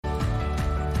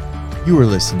You are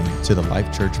listening to the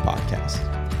Life Church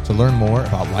podcast. To learn more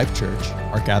about Life Church,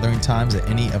 our gathering times at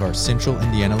any of our Central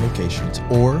Indiana locations,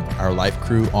 or our Life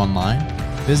Crew online,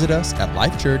 visit us at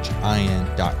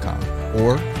lifechurchin.com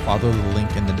or follow the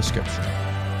link in the description.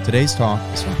 Today's talk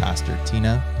is from Pastor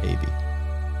Tina Pavy.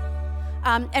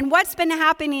 And what's been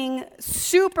happening,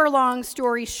 super long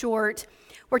story short,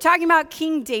 we're talking about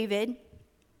King David.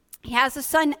 He has a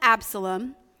son,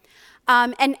 Absalom.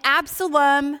 And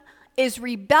Absalom is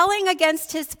rebelling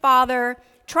against his father,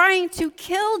 trying to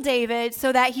kill David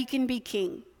so that he can be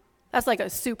king. That's like a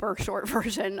super short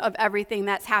version of everything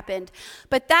that's happened.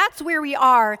 But that's where we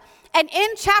are. And in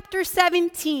chapter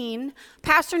 17,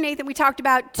 Pastor Nathan, we talked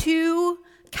about two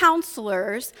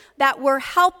counselors that were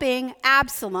helping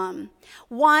Absalom.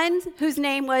 One whose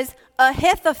name was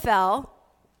Ahithophel,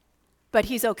 but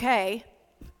he's okay.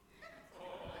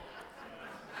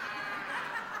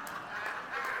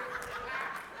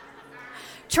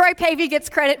 Troy Pavy gets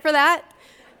credit for that.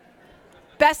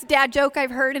 Best dad joke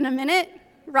I've heard in a minute.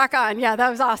 Rock on. Yeah, that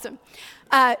was awesome.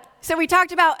 So we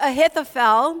talked about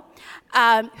Ahithophel,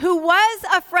 who was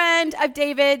a friend of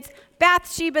David's,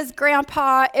 Bathsheba's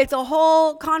grandpa. It's a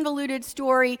whole convoluted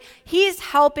story. He's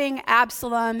helping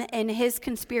Absalom in his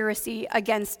conspiracy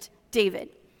against David.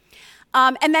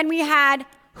 And then we had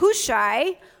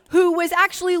Hushai, who was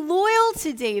actually loyal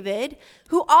to David,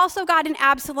 who also got in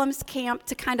Absalom's camp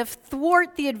to kind of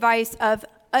thwart the advice of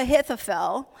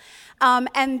Ahithophel.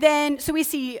 And then, so we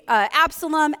see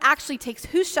Absalom actually takes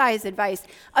Hushai's advice.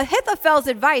 Ahithophel's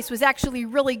advice was actually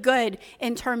really good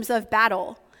in terms of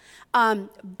battle.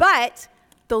 But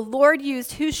the Lord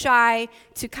used Hushai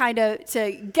to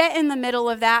get in the middle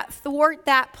of that, thwart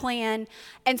that plan.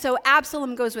 And so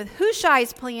Absalom goes with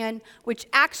Hushai's plan, which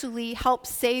actually helps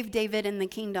save David and the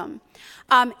kingdom.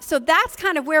 So that's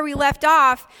kind of where we left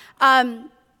off.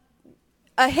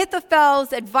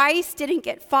 Ahithophel's advice didn't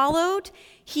get followed.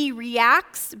 He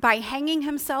reacts by hanging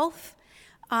himself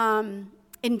in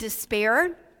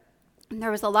despair. And there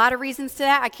was a lot of reasons to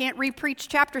that. I can't re-preach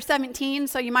chapter 17,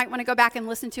 so you might want to go back and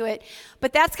listen to it.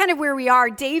 But that's kind of where we are.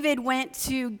 David went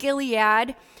to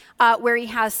Gilead, where he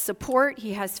has support,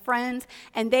 he has friends,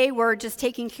 and they were just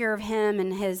taking care of him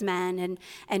and his men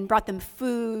and brought them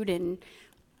food and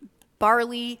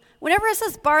barley. Whenever it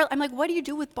says barley, I'm like, what do you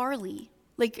do with barley?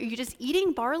 Like, are you just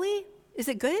eating barley? Is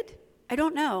it good? I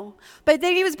don't know. But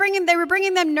they were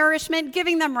bringing them nourishment,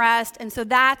 giving them rest, and so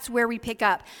that's where we pick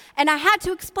up. And I had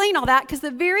to explain all that because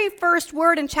the very first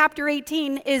word in chapter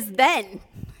 18 is then.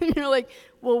 You're like,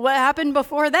 well, what happened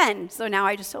before then? So now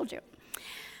I just told you.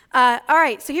 All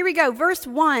right, so here we go. Verse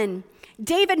 1.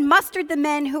 David mustered the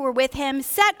men who were with him,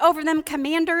 set over them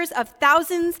commanders of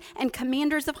thousands and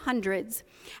commanders of hundreds.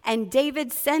 And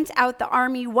David sent out the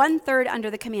army 1/3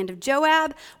 under the command of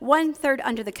Joab, 1/3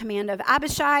 under the command of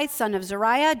Abishai, son of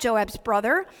Zeruiah, Joab's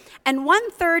brother, and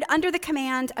 1/3 under the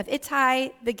command of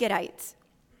Ittai the Gittite.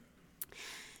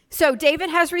 So David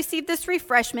has received this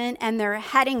refreshment, and they're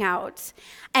heading out.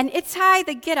 And Ittai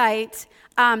the Gittite,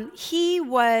 he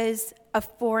was a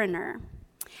foreigner.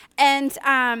 And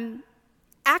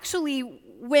actually,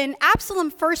 when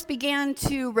Absalom first began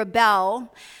to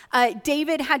rebel,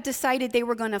 David had decided they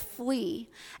were going to flee.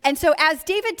 And so as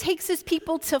David takes his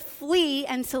people to flee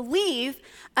and to leave,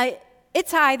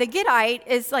 Ittai the Gittite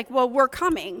is like, well, we're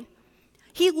coming.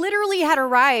 He literally had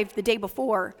arrived the day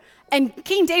before. And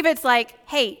King David's like,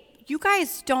 hey, you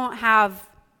guys don't have,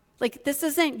 like, this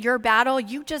isn't your battle.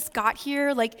 You just got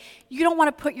here. Like, you don't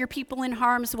want to put your people in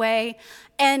harm's way.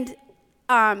 And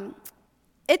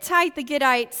Ittai the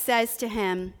Gittite says to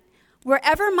him,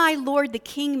 wherever my lord the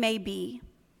king may be,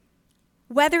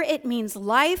 whether it means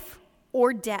life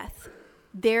or death,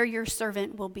 there your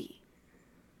servant will be.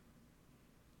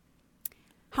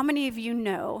 How many of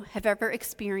you have ever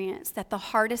experienced that the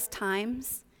hardest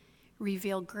times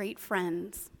reveal great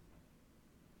friends?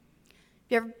 Have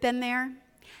you ever been there?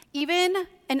 Even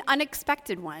an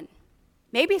unexpected one.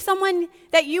 Maybe someone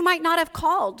that you might not have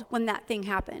called when that thing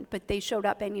happened, but they showed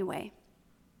up anyway.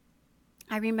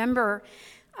 I remember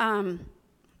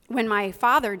when my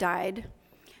father died.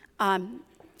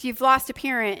 If you've lost a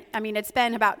parent, I mean, it's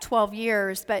been about 12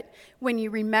 years, but when you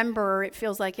remember, it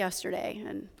feels like yesterday,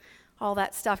 and all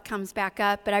that stuff comes back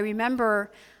up. But I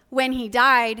remember when he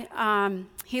died,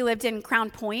 he lived in Crown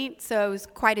Point, so it was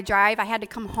quite a drive. I had to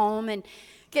come home and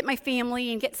get my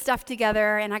family and get stuff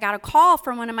together, and I got a call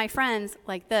from one of my friends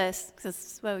like this, because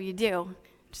this is what you do.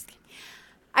 Just kidding.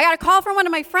 I got a call from one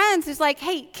of my friends who's like,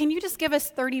 hey, can you just give us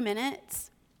 30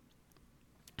 minutes?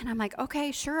 And I'm like,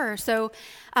 okay, sure. So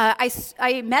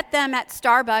I met them at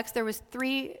Starbucks. There was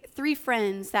three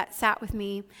friends that sat with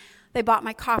me. They bought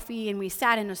my coffee, and we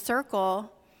sat in a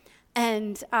circle.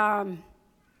 And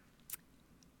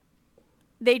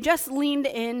they just leaned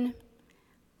in,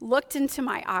 looked into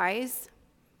my eyes,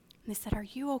 and they said, "Are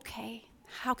you okay?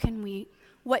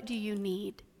 What do you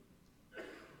need?"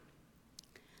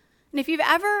 And if you've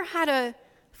ever had a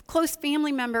close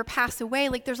family member pass away,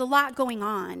 like there's a lot going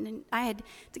on. And I had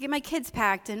to get my kids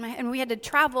packed, and we had to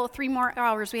travel 3 more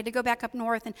hours. We had to go back up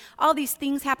north, and all these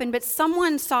things happened. But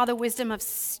someone saw the wisdom of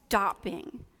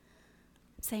stopping,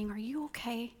 saying, "Are you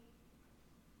okay?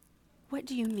 What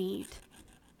do you need?"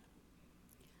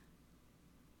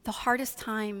 The hardest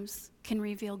times can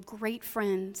reveal great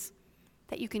friends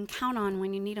that you can count on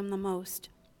when you need them the most.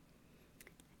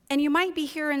 And you might be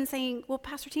here and saying, "Well,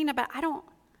 Pastor Tina, but I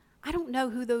don't know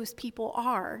who those people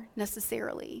are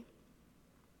necessarily."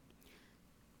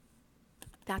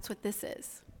 That's what this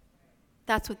is.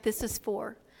 That's what this is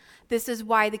for. This is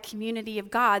why the community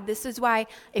of God, this is why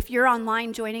if you're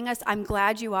online joining us, I'm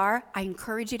glad you are. I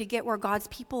encourage you to get where God's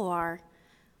people are.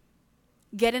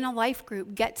 Get in a life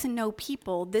group, get to know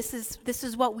people. This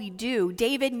is what we do.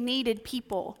 David needed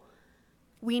people.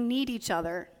 We need each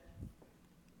other.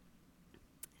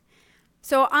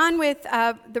 So on with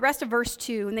the rest of verse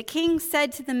 2. And the king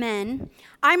said to the men,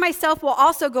 "I myself will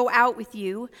also go out with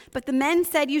you." But the men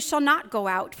said, "You shall not go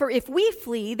out. For if we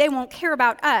flee, they won't care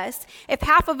about us. If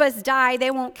half of us die,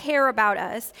 they won't care about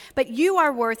us. But you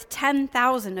are worth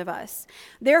 10,000 of us.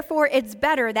 Therefore, it's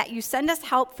better that you send us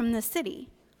help from the city."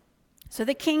 So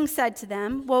the king said to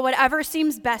them, "Well, whatever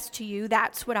seems best to you,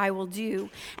 that's what I will do."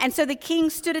 And so the king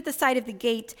stood at the side of the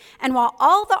gate, and while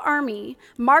all the army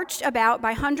marched about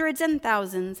by hundreds and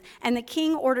thousands, and the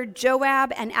king ordered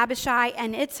Joab and Abishai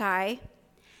and Ittai,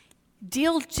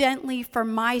 "Deal gently for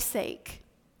my sake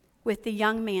with the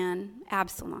young man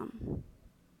Absalom."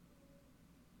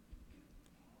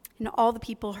 And all the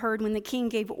people heard when the king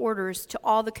gave orders to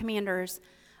all the commanders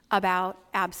about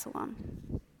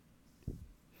Absalom.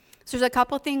 So there's a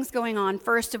couple things going on.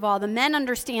 First of all, the men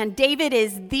understand David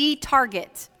is the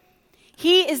target.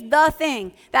 He is the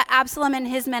thing that Absalom and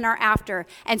his men are after.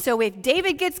 And so if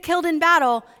David gets killed in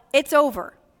battle, it's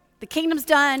over. The kingdom's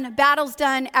done, battle's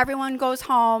done, everyone goes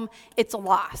home. It's a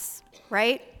loss,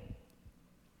 right?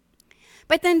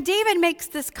 But then David makes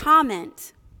this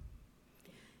comment,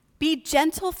 "Be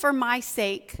gentle for my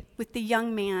sake with the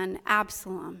young man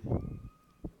Absalom."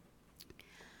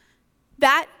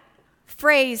 That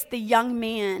phrase, "the young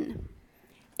man,"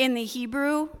 in the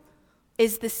Hebrew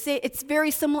it's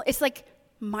very similar. It's like,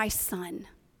 "my son."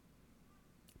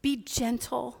 Be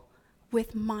gentle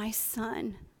with my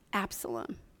son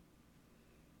Absalom.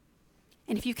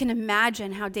 And if you can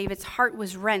imagine how David's heart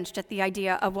was wrenched at the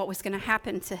idea of what was going to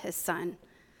happen to his son.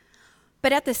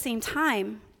 But at the same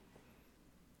time,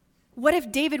 what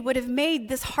if David would have made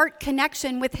this heart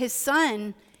connection with his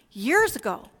son years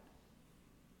ago?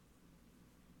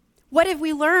 What have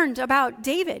we learned about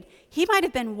David? He might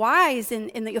have been wise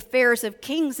in the affairs of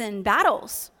kings and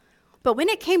battles, but when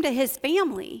it came to his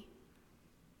family,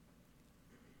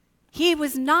 he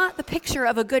was not the picture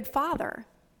of a good father.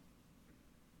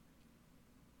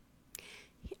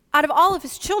 Out of all of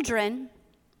his children,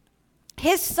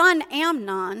 his son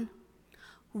Amnon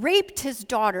raped his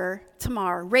daughter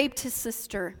Tamar, raped his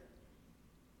sister.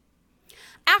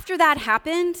 After that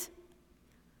happened,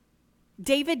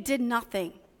 David did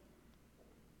nothing.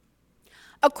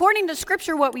 According to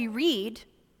Scripture, what we read,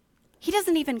 he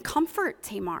doesn't even comfort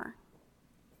Tamar.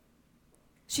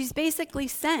 She's basically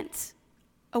sent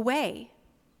away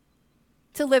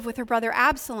to live with her brother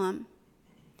Absalom.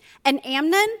 And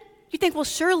Amnon, you think, well,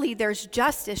 surely there's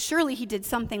justice. Surely he did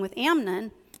something with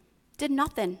Amnon. Did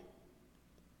nothing.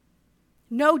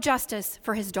 No justice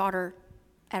for his daughter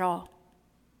at all.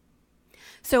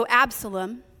 So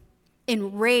Absalom,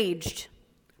 enraged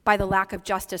by the lack of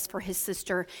justice for his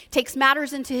sister, takes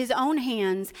matters into his own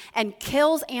hands and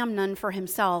kills Amnon for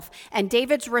himself. And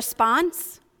David's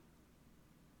response?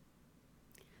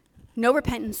 No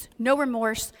repentance, no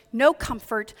remorse, no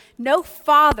comfort, no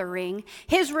fathering.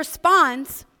 His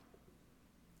response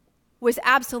was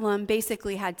Absalom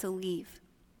basically had to leave.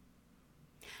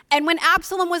 And when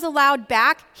Absalom was allowed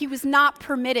back, he was not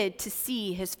permitted to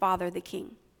see his father, the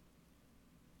king.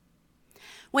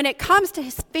 When it comes to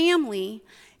his family,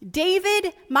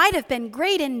 David might have been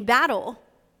great in battle,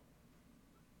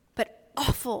 but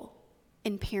awful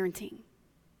in parenting.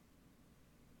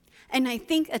 And I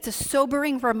think it's a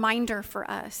sobering reminder for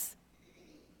us.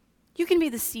 You can be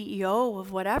the CEO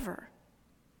of whatever,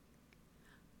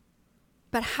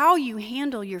 but how you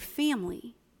handle your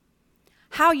family,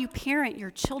 how you parent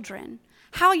your children,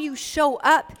 how you show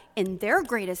up in their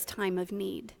greatest time of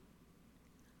need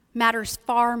matters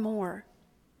far more.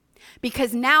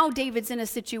 Because now David's in a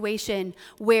situation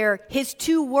where his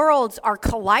two worlds are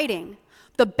colliding.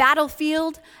 The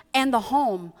battlefield and the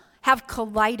home have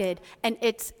collided, and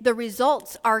it's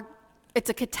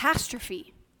a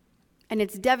catastrophe, and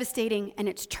it's devastating, and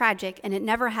it's tragic, and it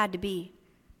never had to be.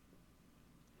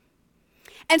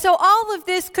 And so all of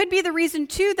this could be the reason,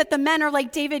 too, that the men are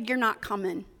like, David, you're not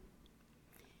coming.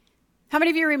 How many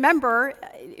of you remember,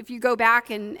 if you go back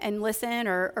and listen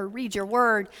or read your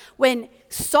word, when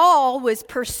Saul was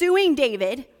pursuing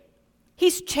David,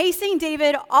 he's chasing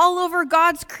David all over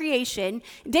God's creation.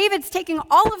 David's taking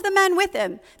all of the men with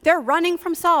him. They're running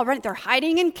from Saul, right? They're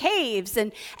hiding in caves.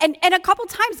 And a couple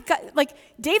times, like,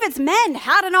 David's men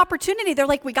had an opportunity. They're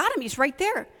like, we got him. He's right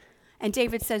there. And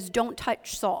David says, don't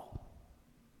touch Saul.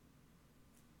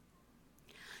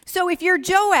 So if you're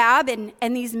Joab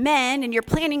and these men and you're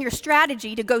planning your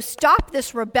strategy to go stop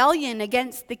this rebellion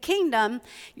against the kingdom,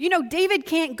 David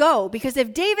can't go, because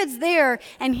if David's there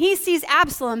and he sees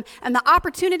Absalom and the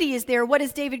opportunity is there, what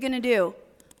is David going to do?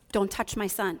 Don't touch my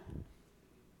son.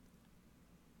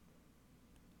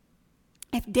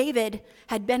 If David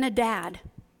had been a dad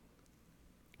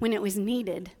when it was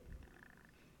needed,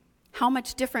 how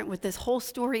much different would this whole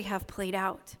story have played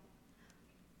out?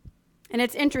 And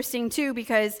it's interesting, too,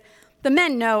 because the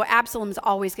men know Absalom's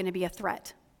always going to be a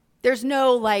threat. There's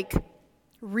no,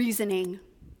 reasoning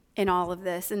in all of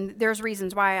this. And there's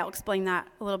reasons why. I'll explain that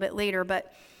a little bit later.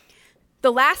 But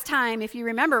the last time, if you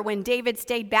remember, when David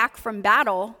stayed back from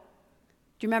battle,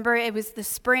 do you remember it was the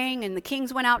spring and the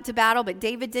kings went out to battle, but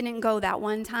David didn't go that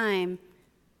one time.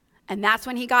 And that's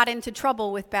when he got into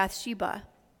trouble with Bathsheba.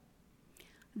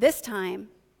 This time,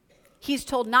 he's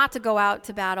told not to go out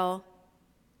to battle,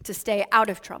 to stay out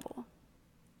of trouble.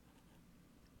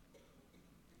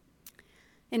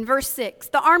 In verse 6,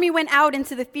 the army went out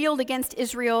into the field against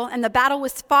Israel, and the battle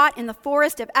was fought in the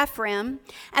forest of Ephraim.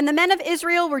 And the men of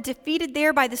Israel were defeated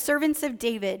there by the servants of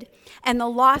David. And the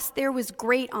loss there was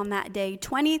great on that day,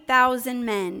 20,000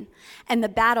 men. And the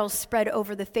battle spread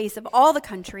over the face of all the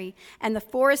country, and the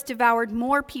forest devoured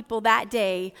more people that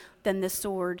day than the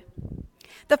sword.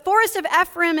 The forest of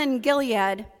Ephraim and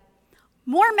Gilead,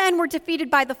 more men were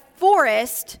defeated by the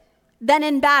forest than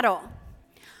in battle.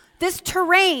 This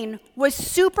terrain was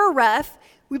super rough.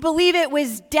 We believe it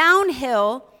was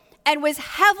downhill and was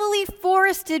heavily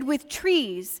forested with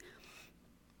trees.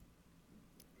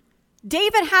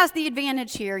 David has the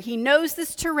advantage here. He knows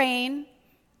this terrain.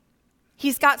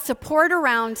 He's got support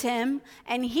around him,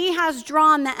 and he has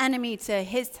drawn the enemy to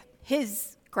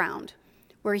his ground,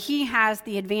 where he has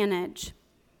the advantage.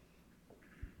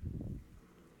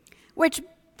 Which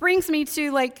brings me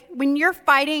to, when you're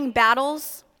fighting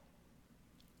battles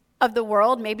of the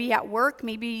world, maybe at work,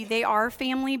 maybe they are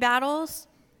family battles,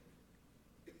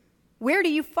 where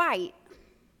do you fight?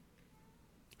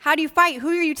 How do you fight? Who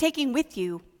are you taking with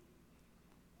you?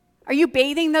 Are you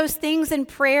bathing those things in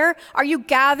prayer? Are you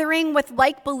gathering with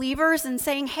like believers and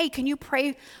saying, hey, can you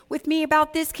pray with me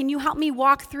about this? Can you help me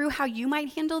walk through how you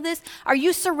might handle this? Are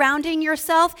you surrounding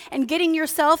yourself and getting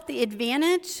yourself the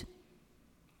advantage?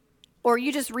 Or are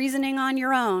you just reasoning on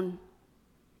your own,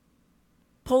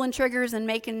 pulling triggers and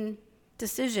making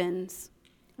decisions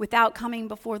without coming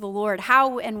before the Lord?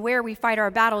 How and where we fight our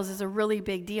battles is a really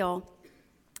big deal.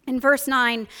 In verse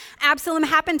 9, Absalom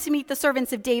happened to meet the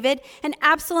servants of David, and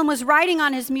Absalom was riding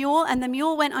on his mule, and the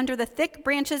mule went under the thick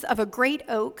branches of a great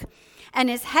oak, and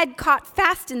his head caught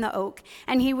fast in the oak,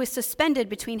 and he was suspended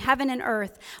between heaven and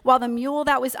earth, while the mule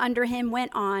that was under him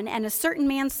went on, and a certain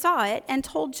man saw it and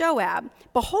told Joab,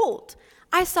 behold,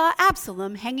 I saw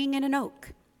Absalom hanging in an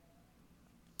oak.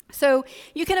 So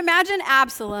you can imagine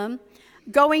Absalom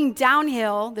going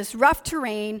downhill, this rough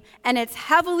terrain, and it's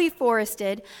heavily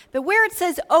forested. But where it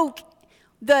says oak,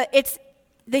 the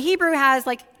Hebrew has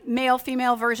male,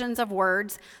 female versions of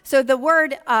words. So the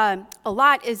word a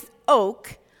lot is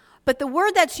oak, but the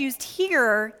word that's used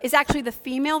here is actually the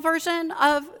female version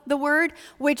of the word,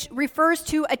 which refers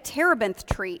to a terebinth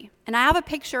tree. And I have a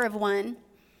picture of one.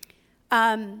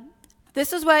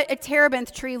 This is what a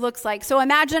terebinth tree looks like. So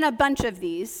imagine a bunch of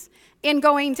these and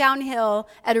going downhill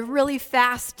at a really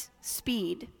fast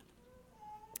speed.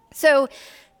 So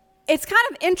it's kind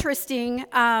of interesting.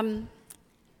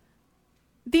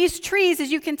 These trees,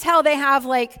 as you can tell, they have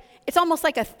it's almost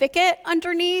like a thicket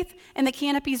underneath, and the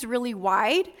canopy's really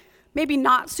wide. Maybe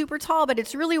not super tall, but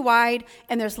it's really wide,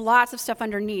 and there's lots of stuff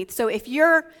underneath. So if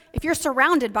you're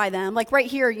surrounded by them, right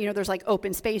here, there's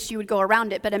open space, you would go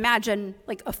around it, but imagine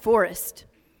a forest,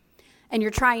 and you're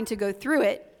trying to go through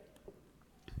it.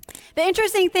 The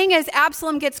interesting thing is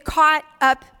Absalom gets caught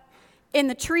up in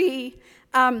the tree.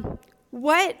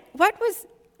 What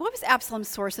what was Absalom's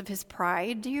source of his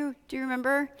pride? Do you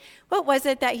remember? What was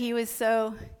it that he was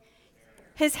so?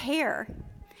 His hair.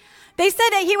 They said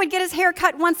that he would get his hair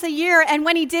cut once a year, and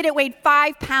when he did, it weighed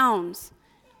 5 pounds.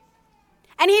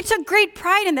 And he took great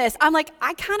pride in this. I'm like,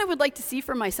 I kind of would like to see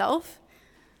for myself.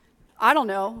 I don't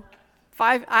know.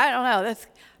 I don't know.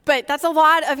 But that's a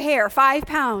lot of hair, 5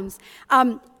 pounds.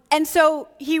 And so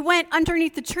he went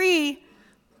underneath the tree,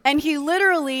 and he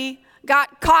literally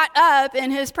got caught up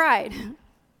in his pride.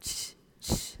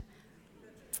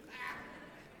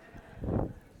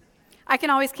 I can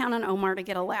always count on Omar to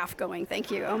get a laugh going.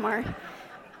 Thank you, Omar.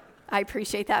 I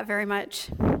appreciate that very much.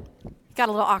 Got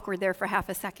a little awkward there for half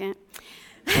a second.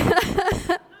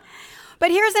 But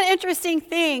here's an interesting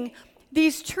thing.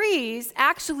 These trees,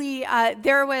 actually,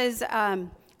 there was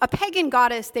a pagan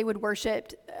goddess they would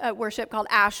worship called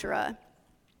Asherah.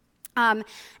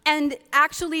 And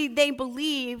actually, they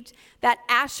believed that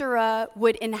Asherah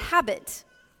would inhabit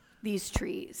these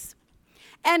trees.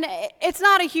 And it's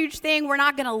not a huge thing. We're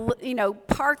not going to,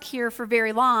 park here for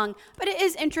very long. But it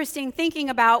is interesting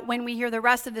thinking about when we hear the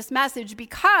rest of this message,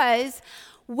 because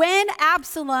when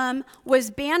Absalom was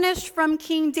banished from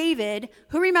King David,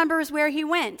 who remembers where he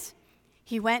went?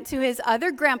 He went to his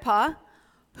other grandpa,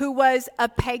 who was a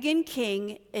pagan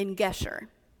king in Geshur.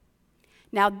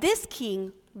 Now, this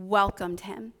king welcomed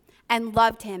him and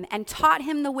loved him and taught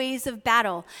him the ways of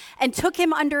battle and took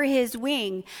him under his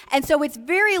wing. And so it's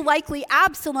very likely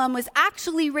Absalom was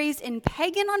actually raised in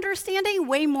pagan understanding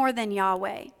way more than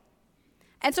Yahweh.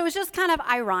 And so it's just kind of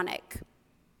ironic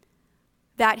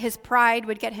that his pride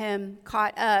would get him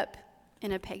caught up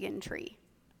in a pagan tree.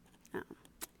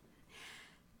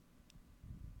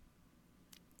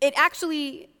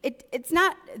 It's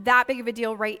not that big of a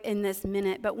deal right in this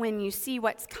minute, but when you see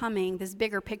what's coming, this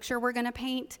bigger picture we're going to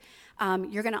paint,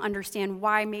 you're going to understand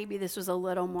why maybe this was a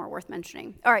little more worth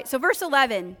mentioning. All right, so verse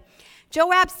 11.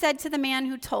 Joab said to the man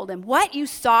who told him, "What, you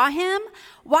saw him?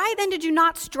 Why then did you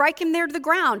not strike him there to the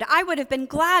ground? I would have been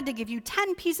glad to give you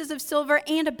 10 pieces of silver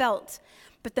and a belt."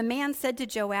 But the man said to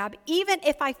Joab, "Even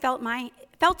if I felt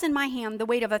in my hand the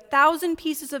weight of 1,000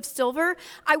 pieces of silver,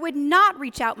 I would not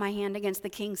reach out my hand against the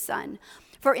king's son.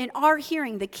 For in our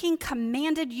hearing, the king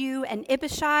commanded you and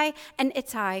Abishai and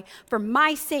Ittai, for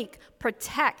my sake,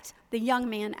 protect the young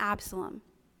man Absalom.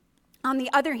 On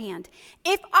the other hand,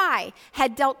 if I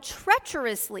had dealt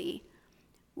treacherously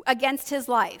against his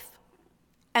life,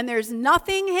 and there's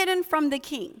nothing hidden from the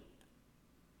king,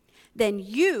 then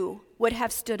you would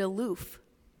have stood aloof."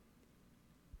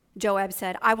 Joab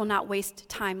said, "I will not waste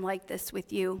time like this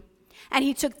with you." And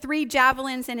he took 3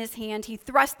 javelins in his hand. He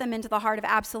thrust them into the heart of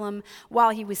Absalom while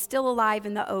he was still alive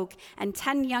in the oak. And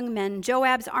 10 young men,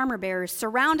 Joab's armor bearers,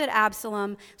 surrounded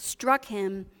Absalom, struck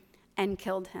him, and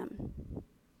killed him.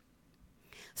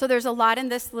 So there's a lot in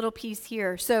this little piece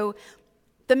here. So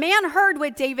the man heard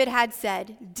what David had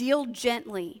said, "Deal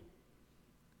gently."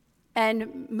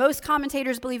 And most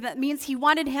commentators believe that means he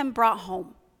wanted him brought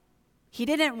home. He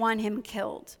didn't want him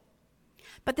killed.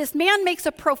 But this man makes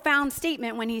a profound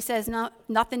statement when he says, "No,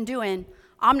 nothing doing.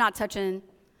 I'm not touching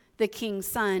the king's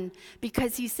son,"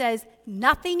 because he says,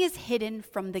 nothing is hidden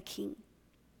from the king.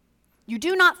 You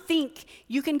do not think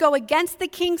you can go against the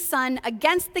king's son,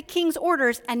 against the king's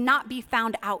orders, and not be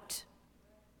found out.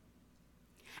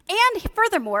 And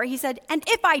furthermore, he said, "And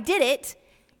if I did it,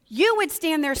 you would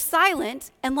stand there silent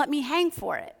and let me hang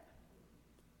for it."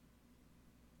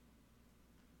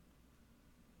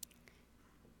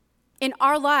 In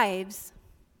our lives,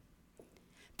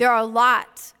 there are a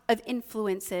lot of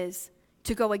influences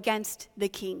to go against the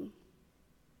king.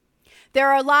 There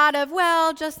are a lot of,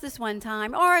 well, just this one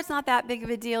time, or it's not that big of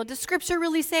a deal. Does Scripture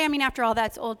really say? I mean, after all,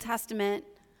 that's Old Testament.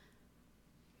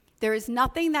 There is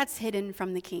nothing that's hidden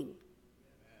from the king.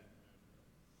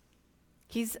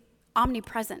 He's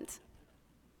omnipresent.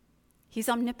 He's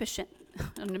omnipotent.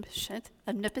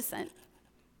 Omnipotent.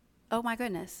 Oh my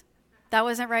goodness. That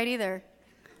wasn't right either.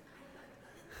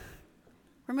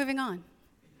 We're moving on.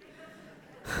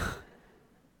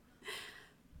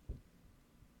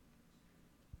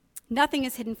 Nothing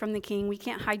is hidden from the king. We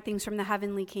can't hide things from the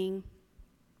heavenly king.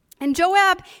 And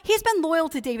Joab, he's been loyal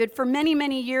to David for many,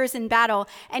 many years in battle,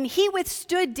 and he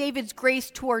withstood David's grace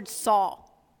towards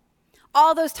Saul.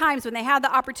 All those times when they had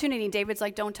the opportunity, David's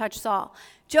like, "Don't touch Saul."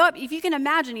 Joab, if you can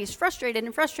imagine, he's frustrated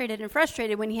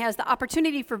when he has the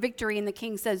opportunity for victory and the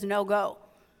king says, "No, go."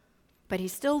 But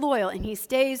he's still loyal, and he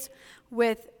stays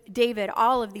with David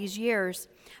all of these years.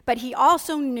 But he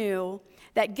also knew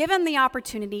that given the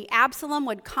opportunity, Absalom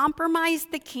would compromise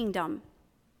the kingdom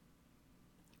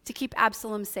to keep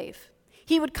Absalom safe.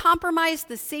 He would compromise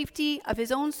the safety of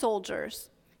his own soldiers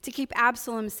to keep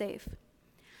Absalom safe.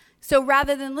 So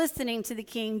rather than listening to the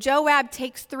king, Joab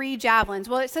takes 3 javelins.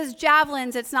 Well, it says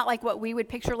javelins. It's not like what we would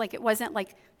picture. Like it wasn't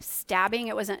like stabbing.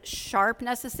 It wasn't sharp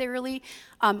necessarily.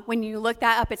 When you look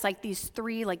that up, it's like these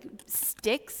 3 like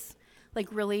sticks, like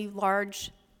really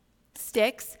large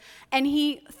sticks. And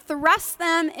he thrust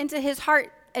them into his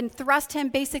heart and thrust him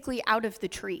basically out of the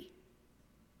tree.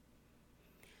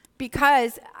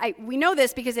 Because we know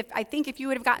this because if you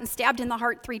would have gotten stabbed in the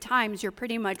heart 3 times, you're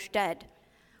pretty much dead.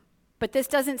 But this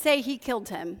doesn't say he killed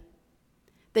him.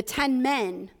 The 10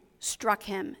 men struck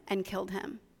him and killed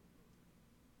him.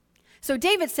 So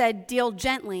David said, deal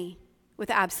gently with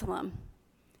Absalom.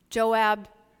 Joab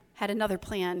had another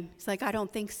plan. He's like, I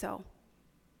don't think so.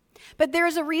 But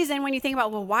there's a reason when you think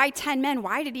about, well, why 10 men?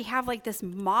 Why did he have like this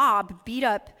mob beat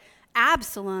up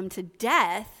Absalom to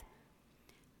death?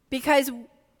 Because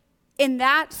in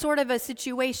that sort of a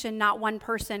situation, not one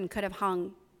person could have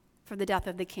hung for the death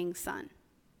of the king's son.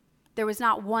 There was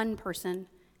not one person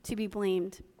to be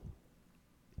blamed.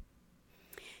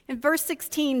 In verse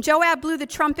 16, Joab blew the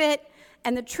trumpet,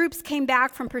 and the troops came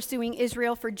back from pursuing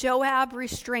Israel, for Joab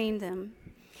restrained them.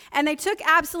 And they took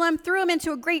Absalom, threw him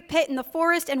into a great pit in the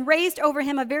forest, and raised over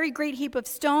him a very great heap of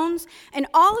stones, and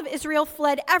all of Israel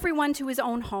fled, everyone to his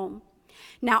own home.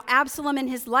 Now Absalom in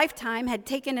his lifetime had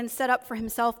taken and set up for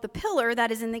himself the pillar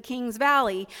that is in the king's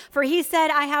valley, for he said,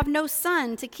 I have no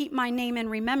son to keep my name in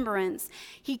remembrance.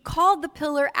 He called the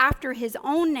pillar after his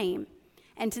own name,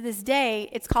 and to this day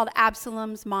it's called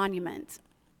Absalom's monument.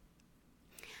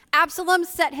 Absalom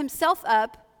set himself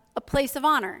up a place of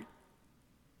honor.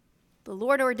 The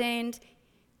Lord ordained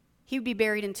he would be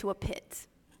buried into a pit.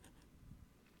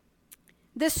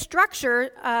 This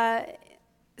structure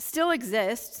still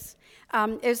exists.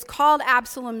 Is called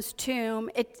Absalom's tomb.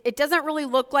 It doesn't really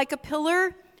look like a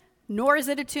pillar, nor is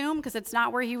it a tomb, because it's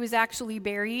not where he was actually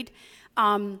buried.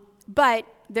 But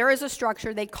there is a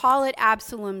structure. They call it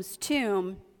Absalom's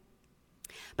tomb.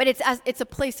 But it's a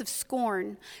place of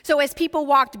scorn. So as people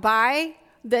walked by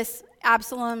this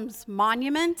Absalom's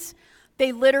monument,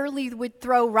 they literally would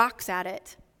throw rocks at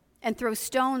it and throw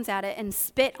stones at it and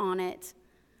spit on it,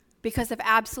 because of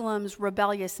Absalom's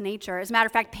rebellious nature. As a matter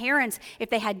of fact, parents,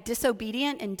 if they had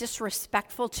disobedient and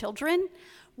disrespectful children,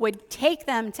 would take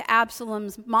them to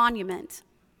Absalom's monument.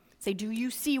 Say, do you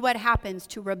see what happens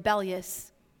to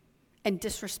rebellious and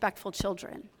disrespectful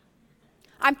children?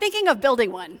 I'm thinking of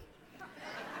building one.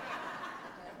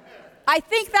 I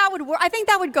think that would work. I think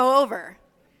that would go over.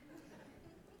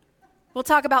 We'll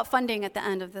talk about funding at the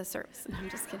end of the service. No, I'm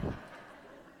just kidding.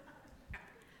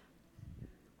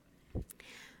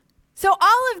 So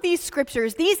all of these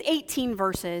scriptures, these 18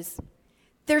 verses,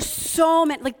 there's so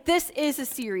many. Like, this is a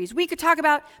series. We could talk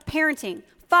about parenting,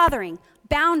 fathering,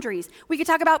 boundaries. We could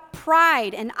talk about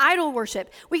pride and idol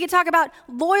worship. We could talk about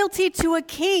loyalty to a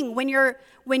king when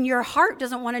your heart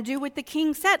doesn't want to do what the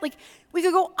king said. Like, we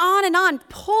could go on and on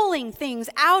pulling things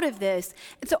out of this.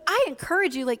 And so I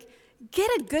encourage you, like,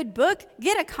 get a good book,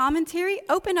 get a commentary,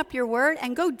 open up your word,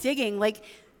 and go digging. Like,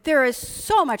 there is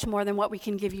so much more than what we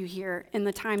can give you here in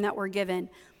the time that we're given.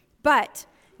 But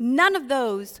none of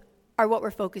those are what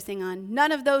we're focusing on.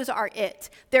 None of those are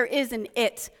it. There is an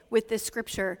it with this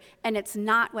scripture, and it's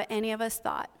not what any of us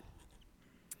thought.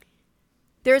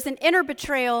 There's an inner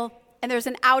betrayal, and there's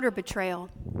an outer betrayal.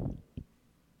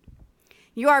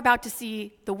 You are about to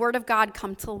see the word of God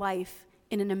come to life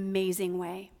in an amazing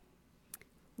way.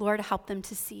 Lord, help them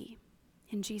to see.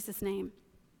 In Jesus' name.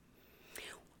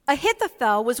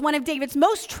 Ahithophel was one of David's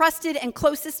most trusted and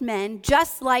closest men,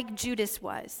 just like Judas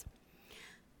was.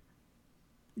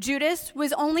 Judas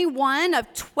was only one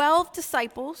of 12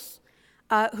 disciples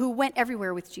who went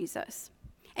everywhere with Jesus.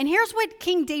 And here's what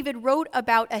King David wrote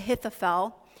about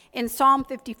Ahithophel in Psalm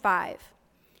 55.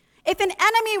 If an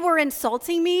enemy were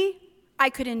insulting me, I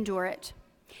could endure it.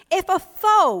 If a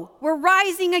foe were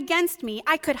rising against me,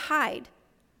 I could hide.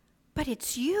 But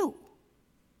it's you,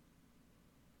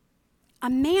 a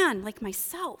man like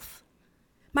myself,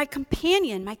 my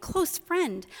companion, my close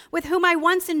friend, with whom I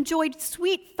once enjoyed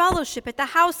sweet fellowship at the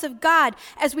house of God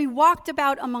as we walked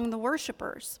about among the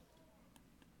worshipers.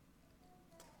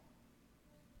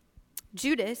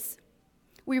 Judas,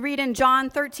 we read in John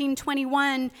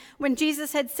 13:21, when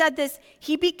Jesus had said this,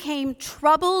 he became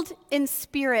troubled in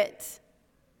spirit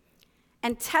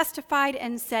and testified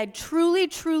and said, truly,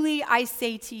 truly, I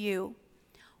say to you,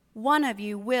 one of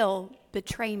you will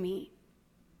betray me.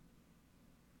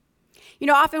 You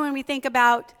know, often when we think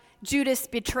about Judas'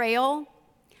 betrayal,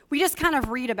 we just kind of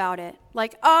read about it.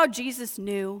 Like, oh, Jesus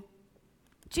knew.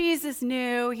 Jesus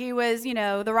knew he was,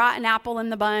 the rotten apple in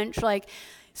the bunch. Like,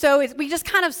 we just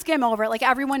kind of skim over it. Like,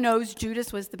 everyone knows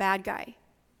Judas was the bad guy.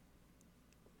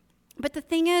 But the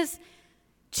thing is,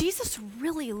 Jesus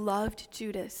really loved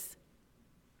Judas.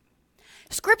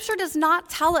 Scripture does not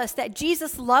tell us that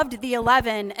Jesus loved the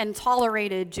 11 and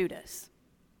tolerated Judas.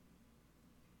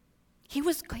 He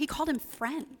called him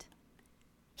friend.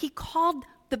 He called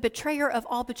the betrayer of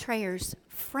all betrayers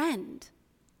friend.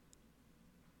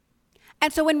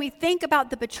 And so when we think about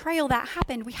the betrayal that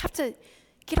happened, we have to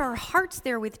get our hearts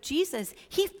there with Jesus.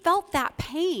 He felt that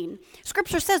pain.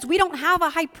 Scripture says we don't have a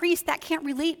high priest that can't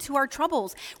relate to our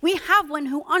troubles. We have one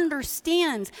who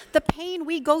understands the pain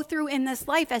we go through in this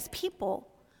life as people.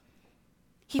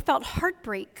 He felt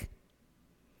heartbreak.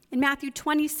 In Matthew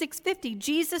 26:50,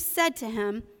 Jesus said to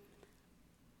him,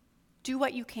 "Do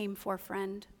what you came for,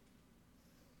 friend."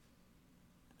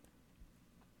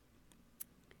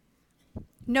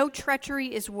 No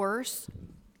treachery is worse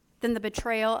than the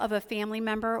betrayal of a family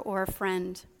member or a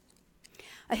friend.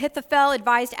 Ahithophel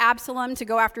advised Absalom to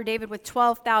go after David with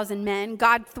 12,000 men.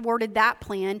 God thwarted that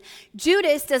plan.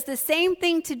 Judas does the same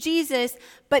thing to Jesus,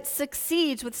 but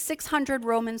succeeds with 600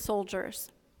 Roman soldiers.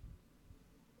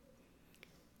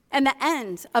 And the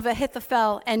end of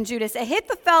Ahithophel and Judas.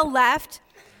 Ahithophel left,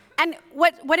 and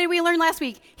what did we learn last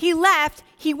week? He left,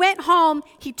 he went home,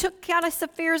 he took out his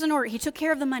affairs in order, he took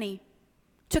care of the money,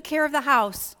 took care of the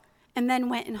house, and then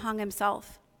went and hung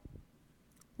himself.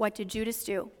 What did Judas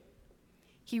do?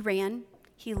 He ran,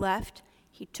 he left,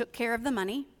 he took care of the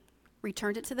money,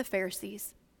 returned it to the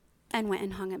Pharisees, and went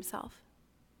and hung himself.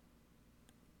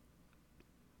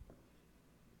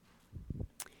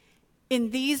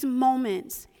 In these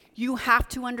moments, you have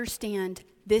to understand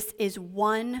this is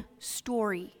one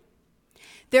story.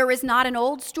 There is not an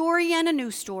old story and a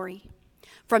new story.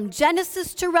 From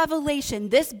Genesis to Revelation,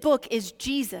 this book is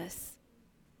Jesus.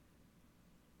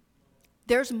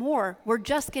 There's more. We're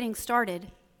just getting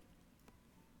started.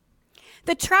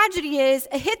 The tragedy is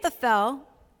Ahithophel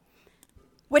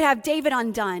would have David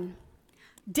undone.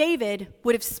 David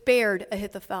would have spared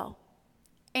Ahithophel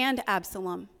and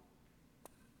Absalom.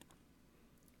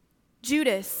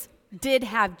 Judas did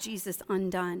have Jesus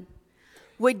undone.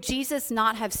 Would Jesus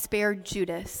not have spared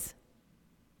Judas?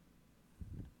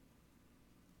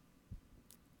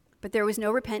 But there was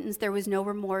no repentance, there was no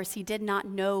remorse. He did not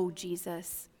know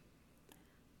Jesus.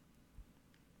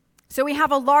 So we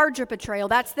have a larger betrayal.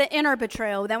 That's the inner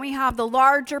betrayal. Then we have the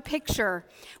larger picture.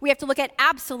 We have to look at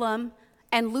Absalom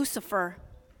and Lucifer.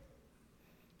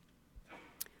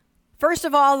 First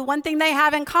of all, one thing they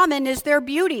have in common is their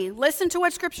beauty. Listen to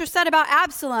what Scripture said about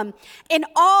Absalom. In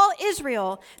all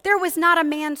Israel, there was not a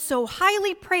man so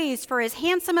highly praised for his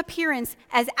handsome appearance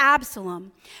as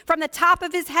Absalom. From the top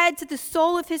of his head to the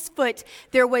sole of his foot,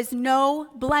 there was no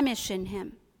blemish in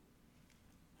him.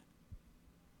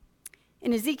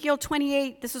 In Ezekiel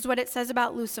 28, this is what it says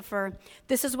about Lucifer.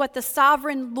 This is what the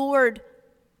sovereign Lord,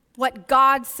 what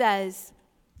God says.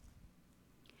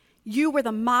 You were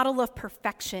the model of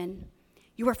perfection.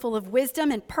 You were full of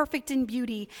wisdom and perfect in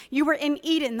beauty. You were in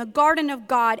Eden, the garden of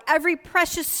God. Every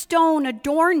precious stone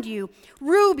adorned you.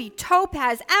 Ruby,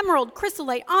 topaz, emerald,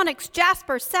 chrysolite, onyx,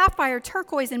 jasper, sapphire,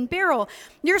 turquoise, and beryl.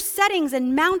 Your settings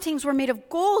and mountings were made of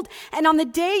gold. And on the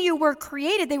day you were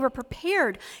created, they were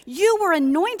prepared. You were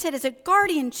anointed as a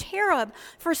guardian cherub,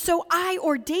 for so I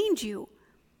ordained you.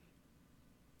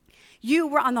 You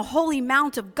were on the holy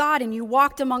mount of God, and you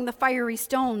walked among the fiery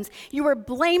stones. You were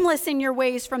blameless in your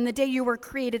ways from the day you were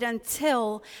created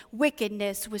until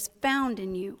wickedness was found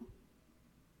in you.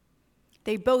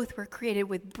 They both were created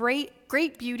with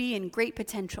great beauty and great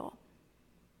potential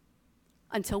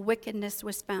until wickedness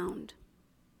was found.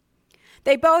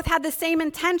 They both had the same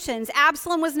intentions.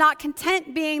 Absalom was not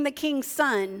content being the king's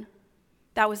son.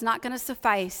 That was not going to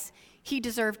suffice. He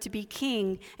deserved to be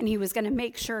king, and he was going to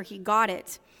make sure he got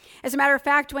it. As a matter of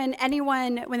fact, when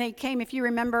they came, if you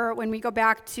remember, when we go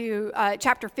back to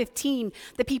chapter 15,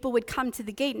 the people would come to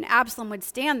the gate and Absalom would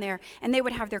stand there and they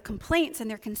would have their complaints and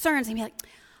their concerns and be like,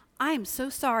 I am so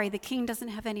sorry the king doesn't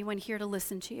have anyone here to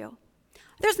listen to you.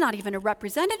 There's not even a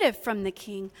representative from the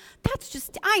king.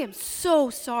 I am so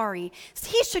sorry.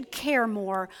 He should care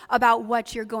more about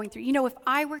what you're going through. You know, if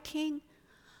I were king,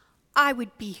 I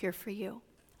would be here for you.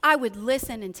 I would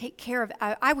listen and take care of,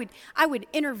 I would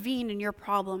intervene in your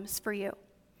problems for you.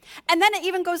 And then it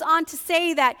even goes on to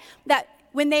say that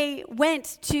when they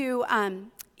went to,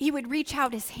 he would reach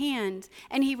out his hand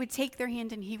and he would take their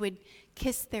hand and he would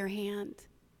kiss their hand.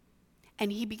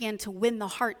 And he began to win the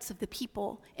hearts of the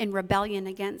people in rebellion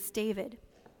against David.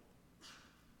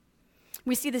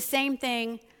 We see the same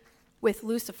thing with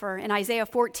Lucifer in Isaiah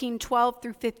 14:12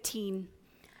 through 15.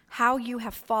 How you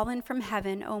have fallen from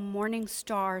heaven, O morning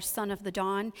star, son of the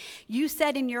dawn. You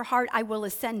said in your heart, I will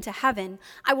ascend to heaven.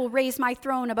 I will raise my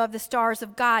throne above the stars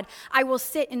of God. I will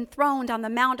sit enthroned on the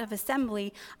mount of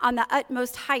assembly, on the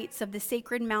utmost heights of the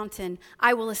sacred mountain.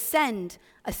 I will ascend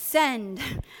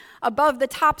above the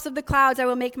tops of the clouds. I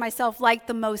will make myself like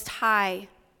the Most High.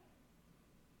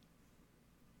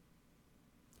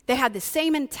 They had the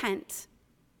same intent,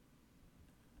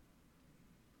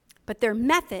 but their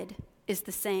method is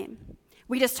the same.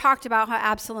 We just talked about how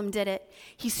Absalom did it.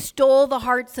 He stole the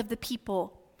hearts of the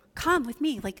people. Come with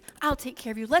me, I'll take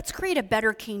care of you. Let's create a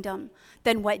better kingdom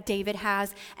than what David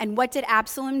has. And what did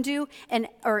Absalom do?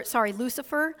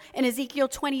 Lucifer in Ezekiel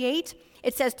 28,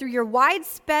 it says, through your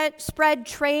widespread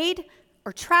trade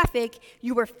or traffic,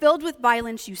 you were filled with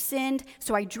violence, you sinned,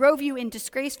 so I drove you in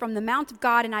disgrace from the mount of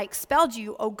God, and I expelled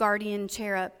you, O guardian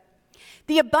cherub.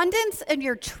 The abundance of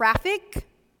your traffic,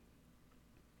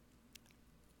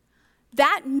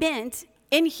 that meant,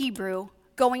 in Hebrew,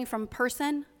 going from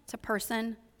person to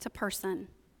person to person.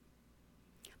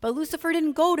 But Lucifer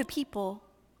didn't go to people.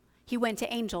 He went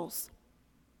to angels.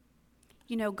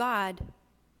 God,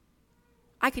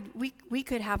 we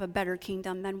could have a better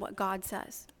kingdom than what God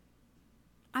says.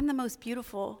 I'm the most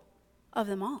beautiful of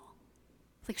them all.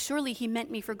 Surely he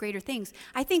meant me for greater things.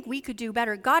 I think we could do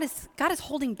better. God is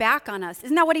holding back on us.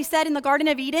 Isn't that what he said in the Garden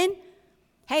of Eden?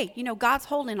 Hey, he's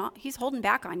holding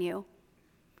back on you.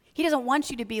 He doesn't want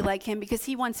you to be like him because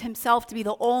he wants himself to be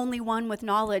the only one with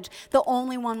knowledge, the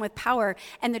only one with power.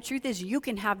 And the truth is, you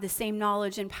can have the same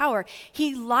knowledge and power.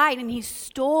 He lied and he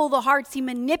stole the hearts. He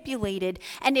manipulated.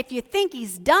 And if you think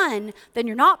he's done, then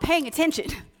you're not paying attention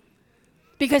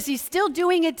because he's still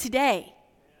doing it today.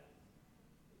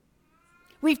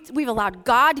 We've allowed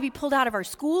God to be pulled out of our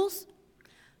schools.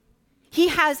 He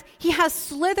has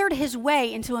slithered his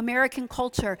way into American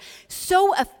culture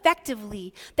so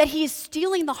effectively that he is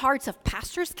stealing the hearts of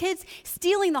pastors' kids,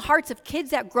 stealing the hearts of kids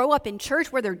that grow up in church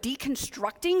where they're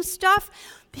deconstructing stuff.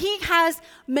 He has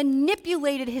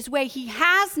manipulated his way. He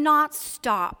has not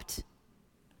stopped.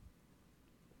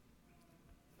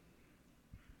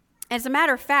 As a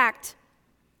matter of fact,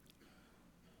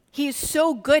 he is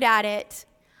so good at it.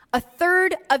 A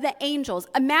third of the angels,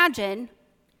 imagine,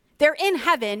 they're in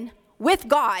heaven with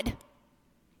God,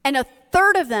 and a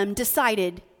third of them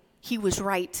decided he was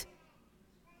right,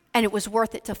 and it was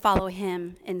worth it to follow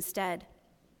him instead.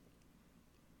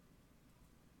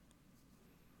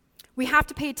 We have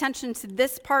to pay attention to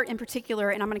this part in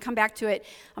particular, and I'm going to come back to it.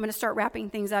 I'm going to start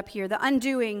wrapping things up here. The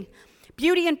undoing.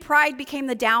 Beauty and pride became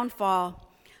the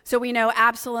downfall. So we know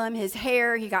Absalom, his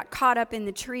hair, he got caught up in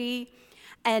the tree.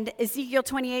 And Ezekiel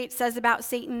 28 says about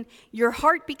Satan, your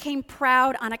heart became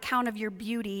proud on account of your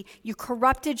beauty. You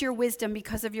corrupted your wisdom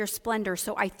because of your splendor,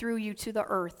 so I threw you to the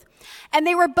earth. And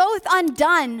they were both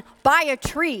undone by a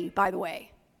tree, by the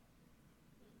way.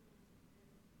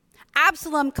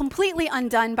 Absalom completely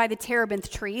undone by the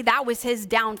terebinth tree. That was his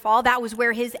downfall. That was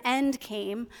where his end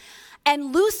came.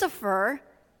 And Lucifer,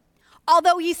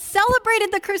 although he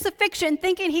celebrated the crucifixion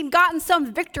thinking he'd gotten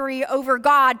some victory over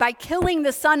God by killing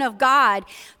the Son of God,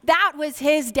 that was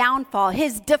his downfall.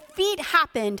 His defeat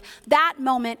happened that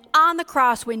moment on the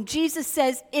cross when Jesus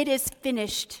says, it is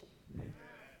finished.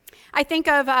 I think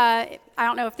of, I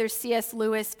don't know if there's C.S.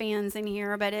 Lewis fans in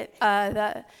here, but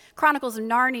the Chronicles of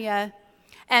Narnia,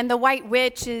 and the White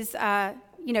Witch is,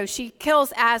 she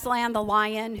kills Aslan, the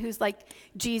lion, who's like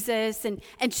Jesus, and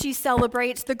she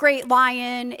celebrates the great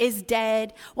lion is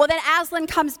dead. Well, then Aslan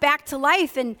comes back to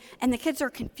life, and the kids are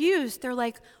confused. They're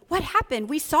like, what happened?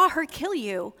 We saw her kill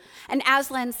you. And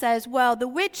Aslan says, well, the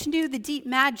witch knew the deep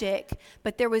magic,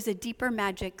 but there was a deeper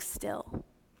magic still.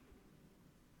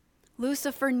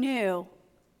 Lucifer knew,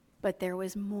 but there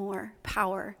was more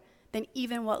power than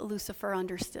even what Lucifer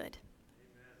understood.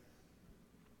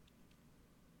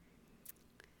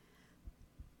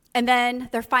 And then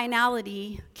their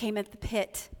finality came at the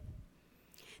pit.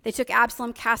 They took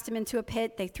Absalom, cast him into a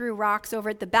pit. They threw rocks over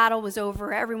it. The battle was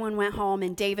over. Everyone went home,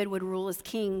 and David would rule as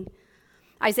king.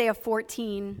 Isaiah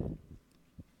 14,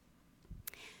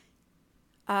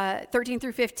 13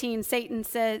 through 15,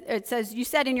 it says, you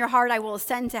said in your heart, I will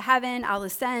ascend to heaven. I'll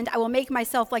ascend. I will make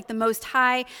myself like the Most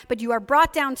High. But you are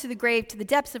brought down to the grave, to the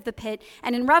depths of the pit.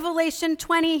 And in Revelation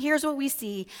 20, here's what we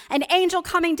see. An angel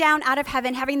coming down out of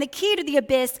heaven, having the key to the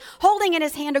abyss, holding in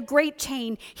his hand a great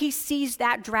chain. He seized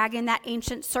that dragon, that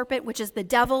ancient serpent, which is the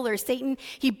devil or Satan.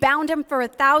 He bound him for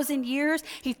 1,000 years.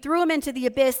 He threw him into the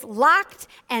abyss, locked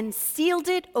and sealed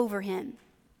it over him.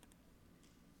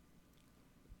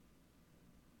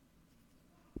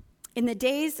 In the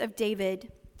days of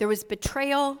David, there was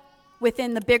betrayal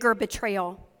within the bigger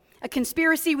betrayal. A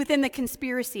conspiracy within the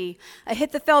conspiracy.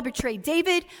 Ahithophel betrayed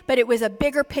David, but it was a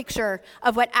bigger picture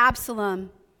of what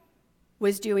Absalom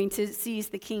was doing to seize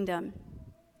the kingdom.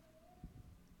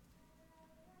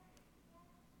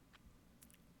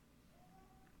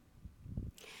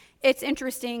 It's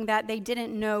interesting that they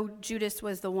didn't know Judas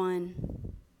was the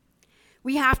one.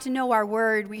 We have to know our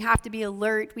word. We have to be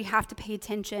alert. We have to pay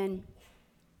attention.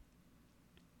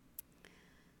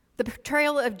 The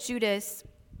betrayal of Judas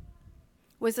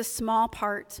was a small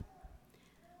part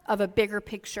of a bigger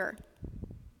picture.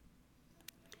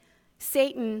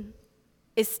 Satan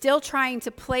is still trying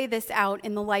to play this out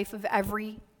in the life of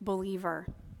every believer.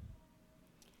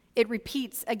 It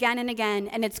repeats again and again,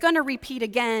 and it's going to repeat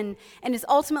again, and it's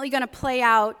ultimately going to play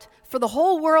out for the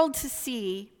whole world to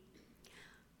see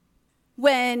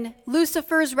when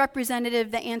Lucifer's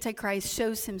representative, the Antichrist,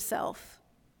 shows himself.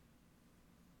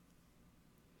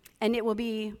 And it will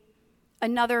be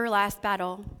another last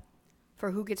battle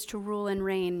for who gets to rule and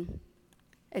reign.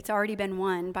 It's already been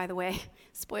won, by the way.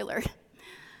 Spoiler.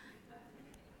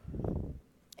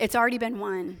 It's already been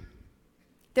won.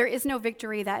 There is no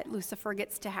victory that Lucifer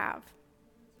gets to have.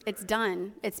 It's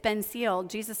done. It's been sealed.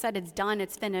 Jesus said it's done.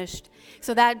 It's finished.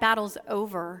 So that battle's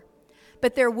over.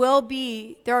 But there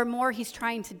are more he's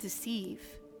trying to deceive.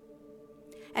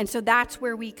 And so that's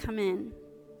where we come in.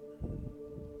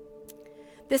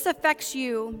 This affects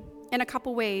you in a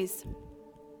couple ways.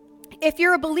 If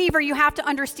you're a believer, you have to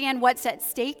understand what's at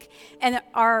stake and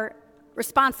our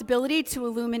responsibility to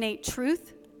illuminate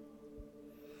truth.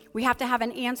 We have to have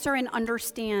an answer and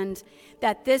understand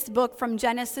that this book from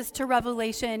Genesis to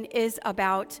Revelation is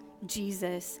about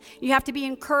Jesus. You have to be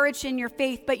encouraged in your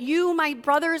faith, but you, my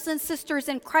brothers and sisters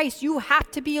in Christ, you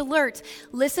have to be alert.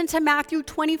 Listen to Matthew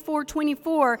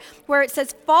 24:24, where it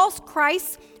says, false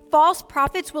Christs, false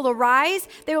prophets will arise.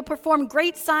 They will perform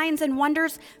great signs and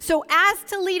wonders so as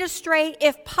to lead astray,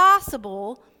 if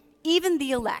possible, even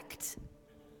the elect.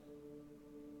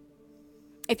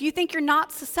 If you think you're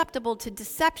not susceptible to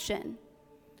deception,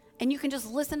 and you can just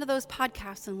listen to those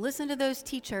podcasts and listen to those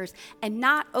teachers and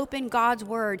not open God's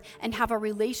word and have a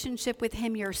relationship with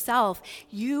him yourself,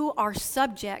 you are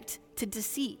subject to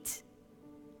deceit.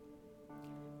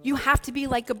 You have to be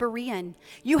like a Berean.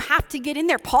 You have to get in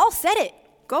there. Paul said it.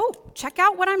 Go check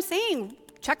out what I'm saying.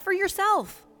 Check for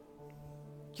yourself.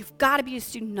 You've got to be a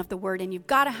student of the word, and you've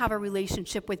got to have a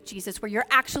relationship with Jesus where you're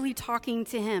actually talking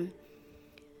to him.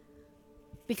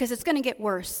 Because it's going to get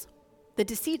worse. The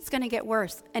deceit's going to get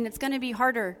worse, and it's going to be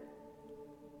harder.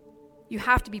 You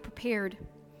have to be prepared.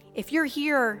 If you're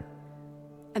here,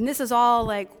 and this is all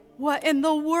like, what in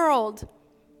the world?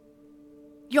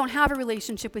 You don't have a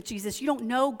relationship with Jesus. You don't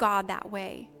know God that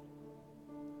way.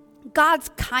 God's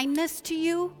kindness to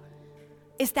you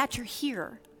is that you're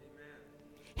here.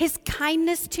 His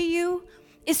kindness to you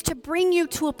is to bring you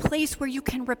to a place where you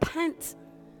can repent.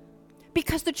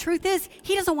 Because the truth is,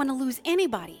 he doesn't want to lose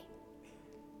anybody.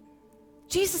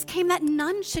 Jesus came that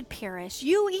none should perish,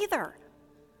 you either.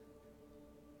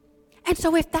 And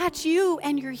so if that's you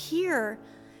and you're here,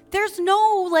 there's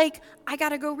no like, I got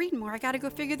to go read more. I got to go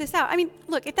figure this out. I mean,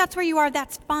 look, if that's where you are,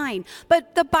 that's fine.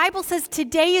 But the Bible says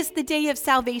today is the day of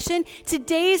salvation.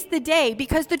 Today's the day,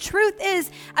 because the truth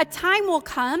is a time will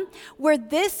come where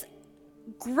this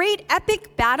great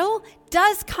epic battle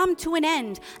does come to an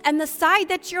end, and the side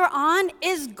that you're on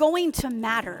is going to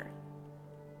matter.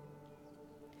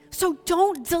 So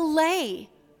don't delay.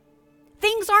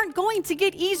 Things aren't going to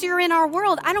get easier in our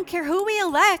world. I don't care who we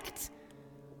elect.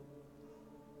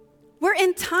 We're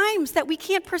in times that we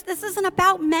can't, this isn't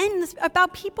about men, it's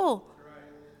about people.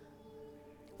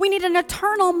 We need an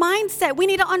eternal mindset. We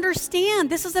need to understand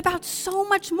this is about so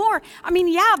much more. I mean,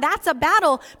 yeah, that's a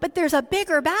battle, but there's a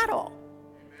bigger battle.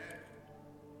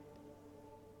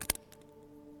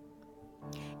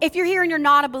 If you're here and you're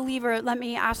not a believer, let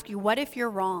me ask you, what if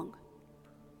you're wrong?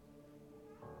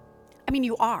 I mean,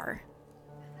 you are.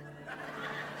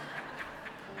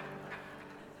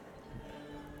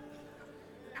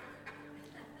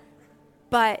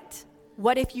 But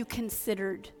what if you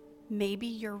considered maybe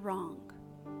you're wrong?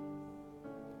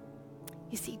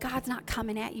 You see, God's not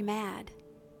coming at you mad.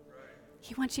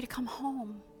 He wants you to come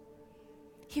home.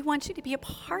 He wants you to be a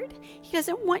part. He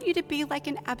doesn't want you to be like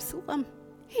an Absalom.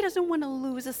 He doesn't want to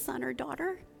lose a son or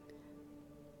daughter.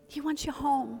 He wants you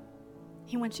home.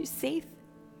 He wants you safe.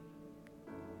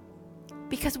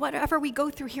 Because whatever we go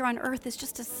through here on earth is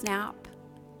just a snap.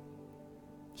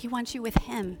 He wants you with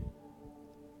him.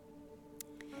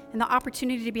 And the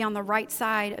opportunity to be on the right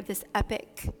side of this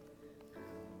epic,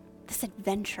 this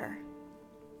adventure,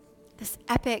 this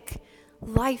epic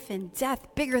life and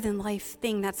death, bigger than life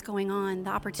thing that's going on, the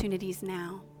opportunity's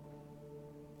now.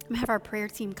 going to have our prayer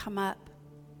team come up.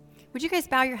 Would you guys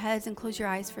bow your heads and close your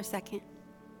eyes for a second?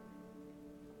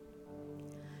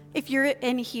 If you're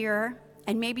in here,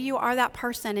 and maybe you are that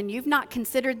person, and you've not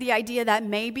considered the idea that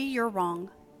maybe you're wrong,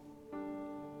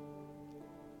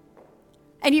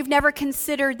 and you've never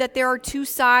considered that there are two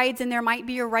sides and there might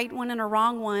be a right one and a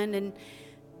wrong one,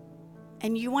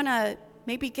 and you want to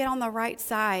maybe get on the right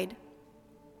side.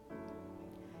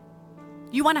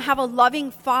 You want to have a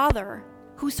loving Father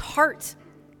whose heart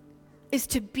is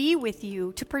to be with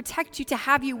you, to protect you, to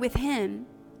have you with Him.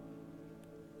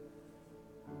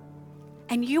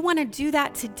 And you want to do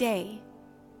that today.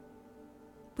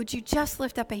 Would you just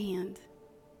lift up a hand?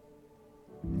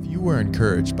 If you were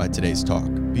encouraged by today's talk,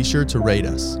 be sure to rate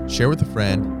us, share with a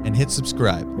friend, and hit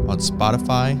subscribe on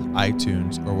Spotify,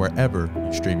 iTunes, or wherever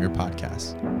you stream your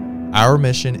podcasts. Our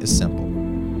mission is simple.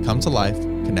 Come to life,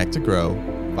 connect to grow,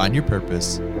 find your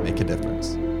purpose, make a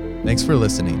difference. Thanks for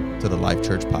listening to the Life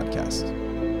Church Podcast.